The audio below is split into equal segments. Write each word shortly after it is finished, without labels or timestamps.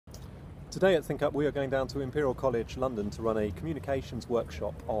Today at Think Up we are going down to Imperial College, London to run a communications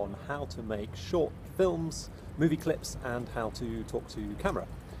workshop on how to make short films, movie clips and how to talk to camera.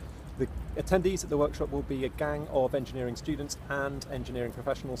 The attendees at the workshop will be a gang of engineering students and engineering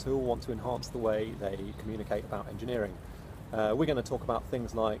professionals who all want to enhance the way they communicate about engineering. We're going to talk about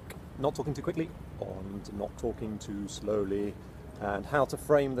things like not talking too quickly and not talking too slowly, and how to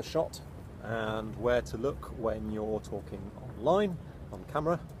frame the shot and where to look when you're talking online, on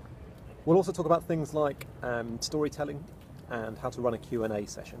camera. We'll also talk about things like storytelling and how to run a Q&A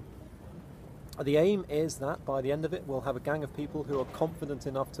session. The aim is that by the end of it we'll have a gang of people who are confident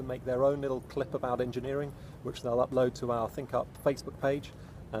enough to make their own little clip about engineering, which they'll upload to our Think Up Facebook page,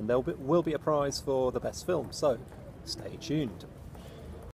 and there will be a prize for the best film, so stay tuned.